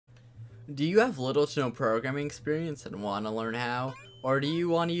Do you have little to no programming experience and want to learn how? Or do you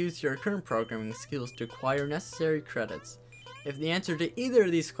want to use your current programming skills to acquire necessary credits? If the answer to either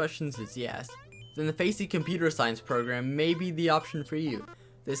of these questions is yes, then the Facey Computer Science program may be the option for you.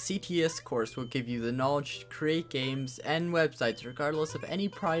 This CTS course will give you the knowledge to create games and websites regardless of any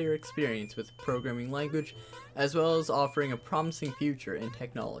prior experience with programming language, as well as offering a promising future in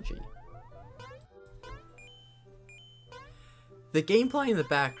technology. The gameplay in the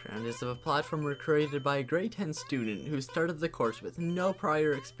background is of a platformer created by a grade 10 student who started the course with no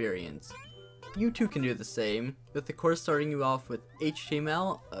prior experience. You too can do the same, with the course starting you off with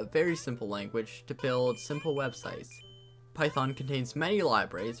HTML, a very simple language, to build simple websites. Python contains many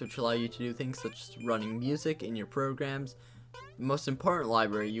libraries which allow you to do things such as running music in your programs. The most important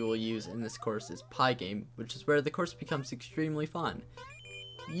library you will use in this course is Pygame, which is where the course becomes extremely fun.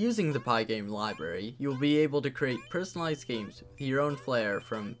 Using the Pygame library, you will be able to create personalized games with your own flair,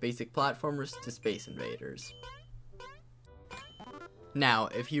 from basic platformers to Space Invaders. Now,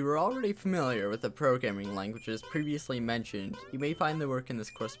 if you were already familiar with the programming languages previously mentioned, you may find the work in this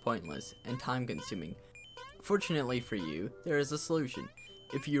course pointless and time-consuming. Fortunately for you, there is a solution.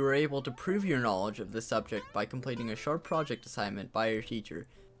 If you were able to prove your knowledge of the subject by completing a short project assignment by your teacher,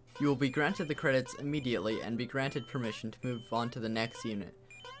 you will be granted the credits immediately and be granted permission to move on to the next unit.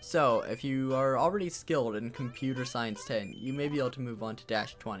 So, if you are already skilled in Computer Science 10, you may be able to move on to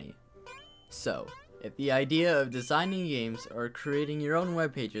Dash 20. So, if the idea of designing games or creating your own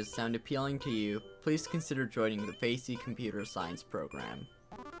web pages sound appealing to you, please consider joining the Facey Computer Science program.